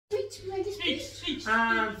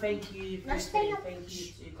Thank you. Firstly, thank you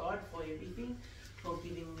to God for everything, for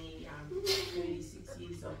giving me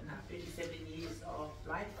 37 years of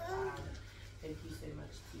life. Thank you so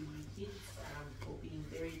much to you kids for being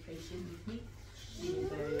very patient with me, even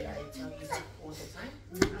though I tell you that all the time.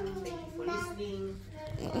 Thank you for listening.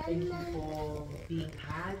 Thank you for being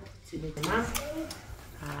hard to make them up.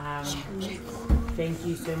 Thank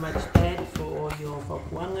you so much, Dad, for all your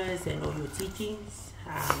whapuangas and all your teachings.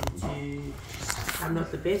 I'm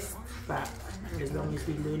not the best, but as long as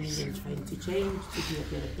we're learning and trying to change to be a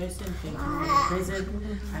better person, thank you for the present.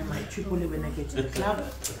 I might triple it when I get to the club.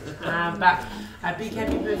 But a big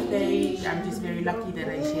happy birthday. I'm just very lucky that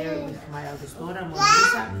I share it with my eldest daughter, Mona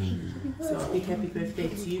Lisa. So a big happy birthday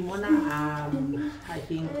to you, Mona. I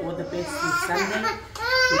think all the best with Sunday.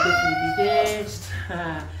 We'll definitely be there.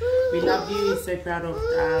 We love you. So proud of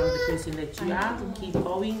the person that you are. Keep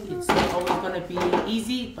going. It's not always going to be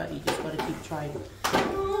easy, but you just got to keep trying.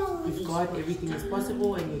 With God, everything is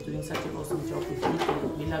possible, and you're doing such an awesome job with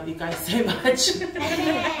people. We love you guys so much.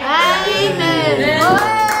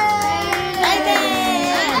 Amen.